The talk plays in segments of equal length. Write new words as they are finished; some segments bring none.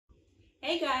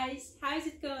Hey guys, how's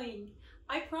it going?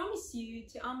 I promised you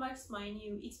to unbox my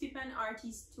new XP Pen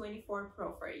Artist 24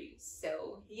 Pro for you,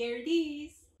 so here it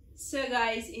is. So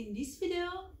guys, in this video,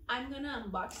 I'm gonna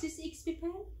unbox this XP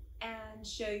Pen and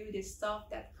show you the stuff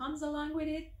that comes along with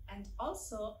it, and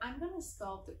also I'm gonna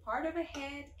sculpt a part of a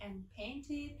head and paint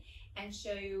it and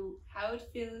show you how it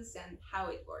feels and how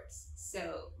it works.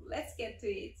 So let's get to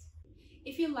it.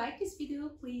 If you like this video,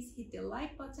 please hit the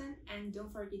like button and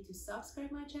don't forget to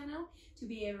subscribe my channel to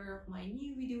be aware of my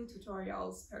new video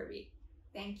tutorials per week.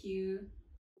 Thank you.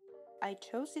 I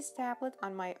chose this tablet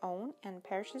on my own and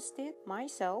purchased it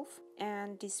myself,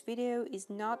 and this video is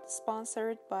not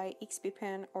sponsored by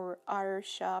XPPen or other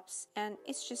shops, and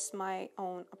it's just my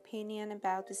own opinion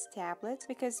about this tablet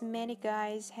because many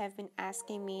guys have been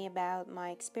asking me about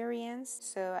my experience,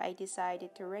 so I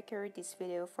decided to record this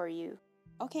video for you.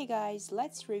 Okay guys,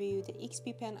 let's review the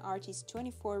XPPen Artist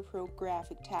 24 Pro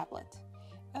graphic tablet.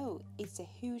 Oh, it's a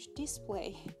huge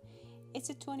display.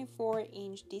 It's a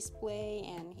 24-inch display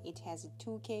and it has a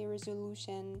 2K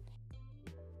resolution.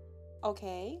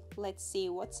 Okay, let's see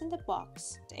what's in the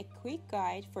box. A quick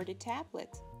guide for the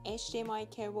tablet. HDMI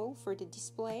cable for the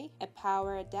display, a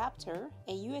power adapter,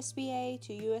 a USB-A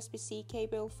to USB-C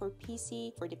cable for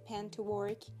PC for the pen to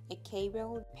work, a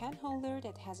cable, pen holder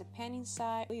that has a pen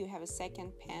inside so you have a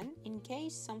second pen in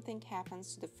case something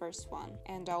happens to the first one,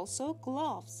 and also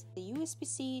gloves, the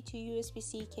USB-C to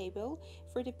USB-C cable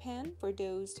for the pen for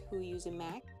those who use a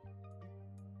Mac.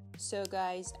 So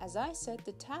guys, as I said,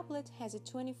 the tablet has a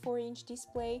 24-inch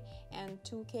display and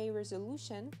 2K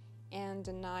resolution and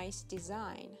a nice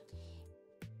design.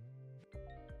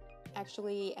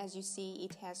 Actually, as you see,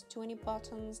 it has 20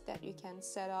 buttons that you can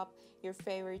set up your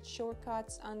favorite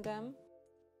shortcuts on them.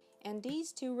 And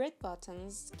these two red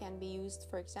buttons can be used,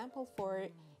 for example, for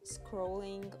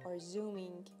scrolling or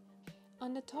zooming.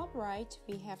 On the top right,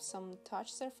 we have some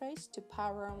touch surface to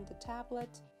power on the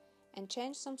tablet and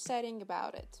change some setting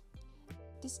about it.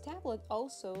 This tablet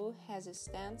also has a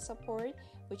stand support,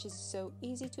 which is so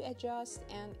easy to adjust,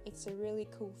 and it's a really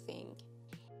cool thing.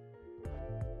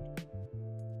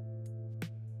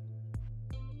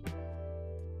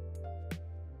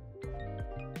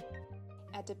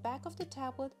 At the back of the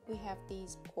tablet, we have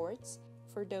these ports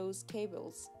for those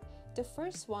cables. The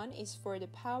first one is for the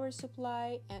power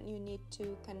supply and you need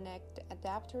to connect the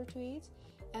adapter to it.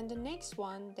 And the next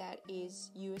one, that is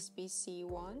USB-C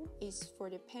one, is for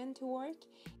the pen to work.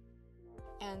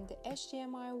 And the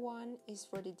HDMI one is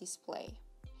for the display.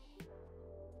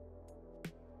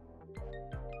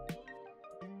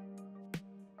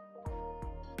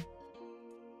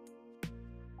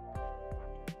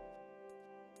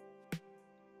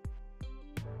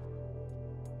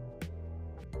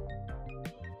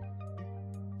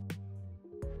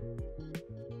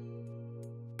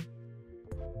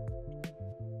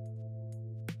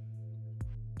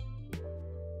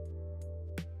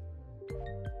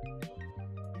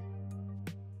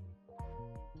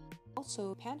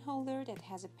 Also, a pen holder that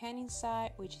has a pen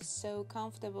inside, which is so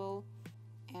comfortable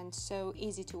and so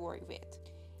easy to work with.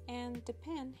 And the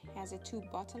pen has a 2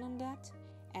 button on that,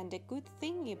 and the good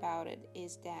thing about it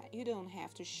is that you don't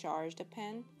have to charge the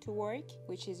pen to work,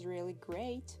 which is really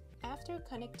great. After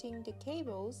connecting the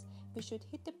cables, we should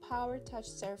hit the power touch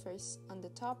surface on the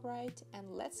top right, and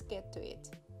let's get to it.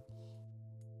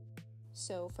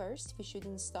 So first, we should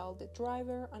install the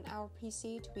driver on our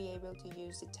PC to be able to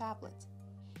use the tablet.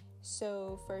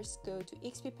 So first go to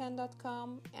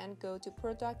xppen.com and go to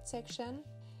product section,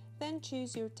 then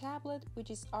choose your tablet, which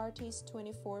is Artist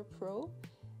 24 Pro,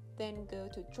 then go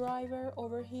to driver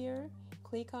over here,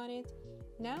 click on it.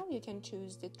 Now you can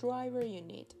choose the driver you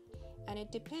need, and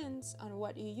it depends on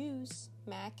what you use,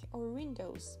 Mac or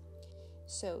Windows.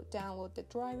 So download the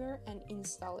driver and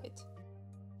install it.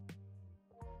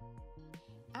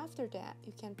 After that,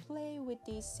 you can play with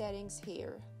these settings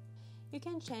here. You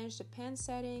can change the pen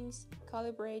settings,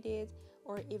 calibrate it,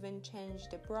 or even change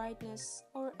the brightness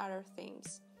or other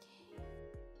things.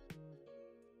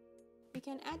 You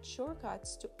can add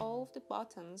shortcuts to all of the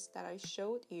buttons that I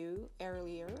showed you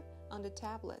earlier on the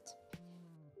tablet.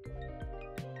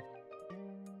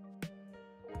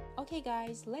 Okay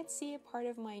guys, let's see a part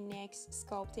of my next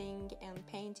sculpting and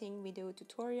painting video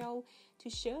tutorial to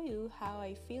show you how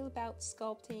I feel about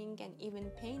sculpting and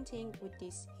even painting with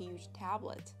this huge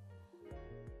tablet.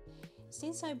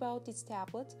 Since I bought this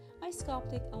tablet, I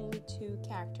sculpted only 2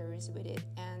 characters with it,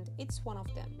 and it's one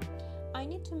of them. I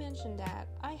need to mention that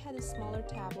I had a smaller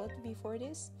tablet before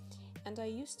this, and I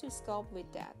used to sculpt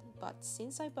with that, but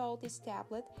since I bought this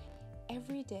tablet,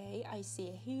 every day I see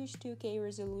a huge 2K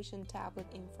resolution tablet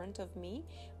in front of me,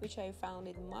 which I found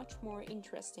it much more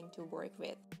interesting to work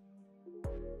with.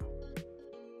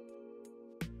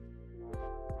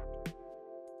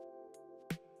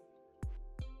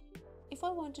 If I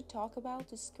want to talk about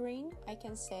the screen, I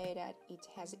can say that it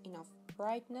has enough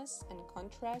brightness and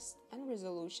contrast and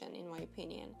resolution in my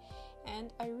opinion,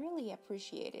 and I really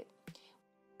appreciate it.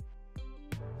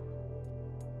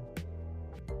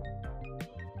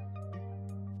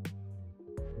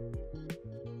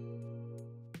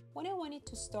 When I wanted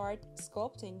to start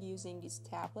sculpting using this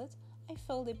tablet, I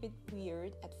felt a bit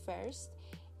weird at first,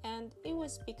 and it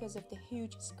was because of the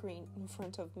huge screen in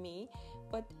front of me,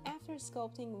 but after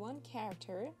sculpting one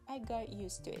character, I got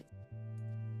used to it.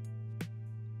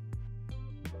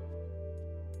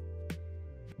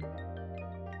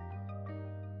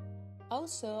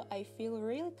 Also, I feel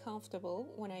really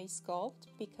comfortable when I sculpt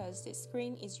because the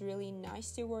screen is really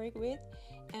nice to work with,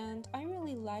 and I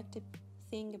really like to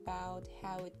think about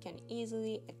how it can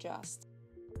easily adjust.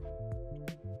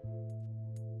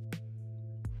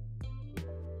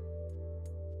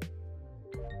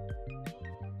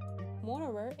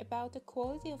 Moreover, about the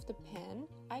quality of the pen,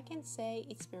 I can say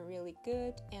it's been really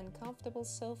good and comfortable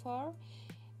so far.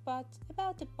 But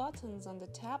about the buttons on the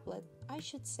tablet, I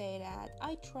should say that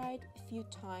I tried a few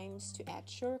times to add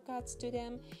shortcuts to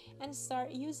them and start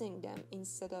using them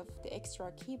instead of the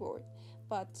extra keyboard,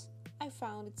 but I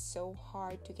found it so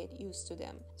hard to get used to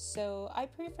them. So I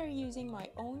prefer using my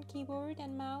own keyboard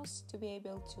and mouse to be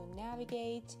able to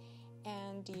navigate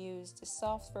and use the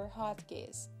software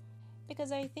hotkeys,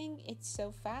 because I think it's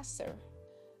so faster.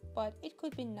 But it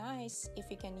could be nice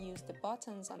if you can use the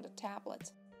buttons on the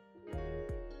tablet.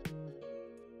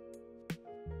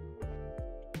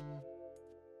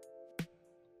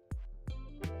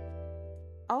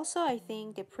 Also, I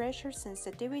think the pressure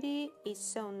sensitivity is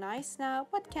so nice now,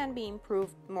 but can be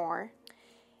improved more.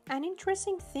 An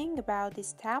interesting thing about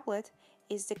this tablet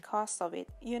is the cost of it.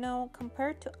 You know,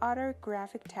 compared to other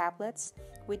graphic tablets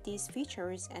with these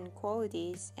features and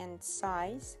qualities and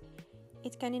size,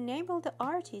 it can enable the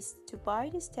artist to buy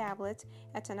this tablet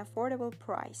at an affordable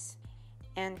price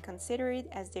and consider it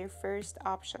as their first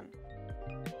option.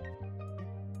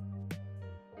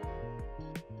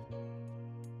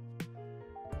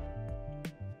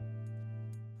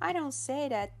 I don't say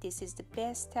that this is the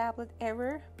best tablet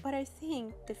ever, but I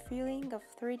think the feeling of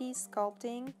 3D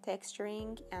sculpting,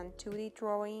 texturing, and 2D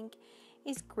drawing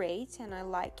is great and I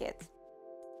like it.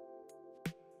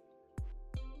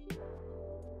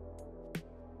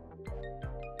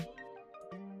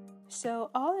 So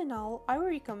all in all, I would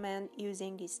recommend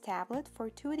using this tablet for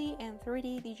 2D and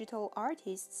 3D digital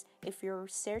artists if you're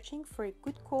searching for a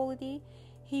good quality,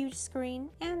 huge screen,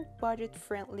 and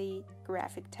budget-friendly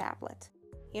graphic tablet.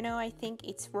 You know, I think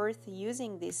it's worth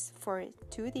using this for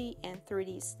 2D and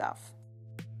 3D stuff.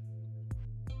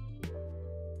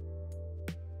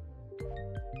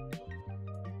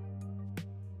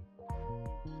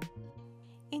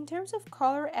 In terms of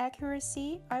color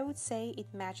accuracy, I would say it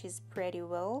matches pretty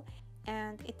well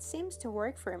and it seems to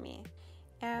work for me.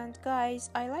 And guys,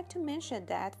 I like to mention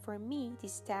that for me,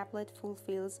 this tablet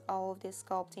fulfills all of the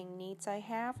sculpting needs I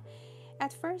have.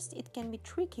 At first, it can be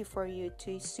tricky for you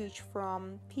to switch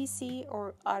from PC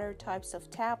or other types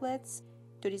of tablets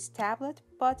to this tablet,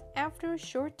 but after a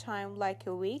short time, like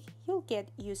a week, you'll get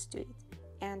used to it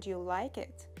and you'll like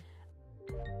it.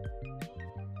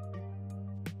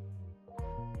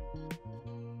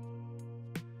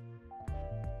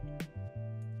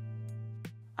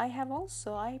 I have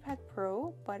also iPad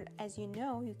Pro, but as you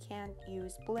know, you can't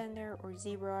use Blender or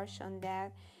ZBrush on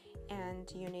that,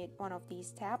 and you need one of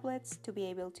these tablets to be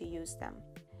able to use them.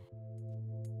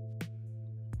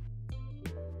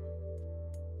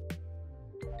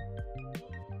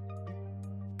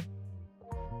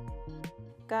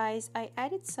 Guys, I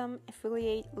added some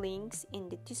affiliate links in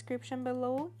the description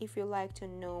below if you like to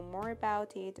know more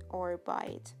about it or buy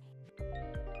it.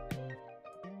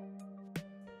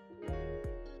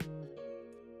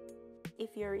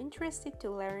 If you're interested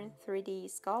to learn 3D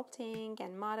sculpting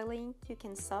and modeling, you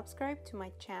can subscribe to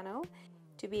my channel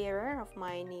to be aware of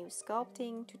my new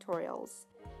sculpting tutorials.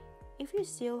 If you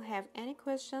still have any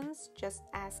questions, just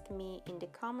ask me in the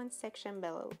comment section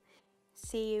below.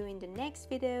 See you in the next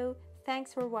video.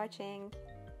 Thanks for watching.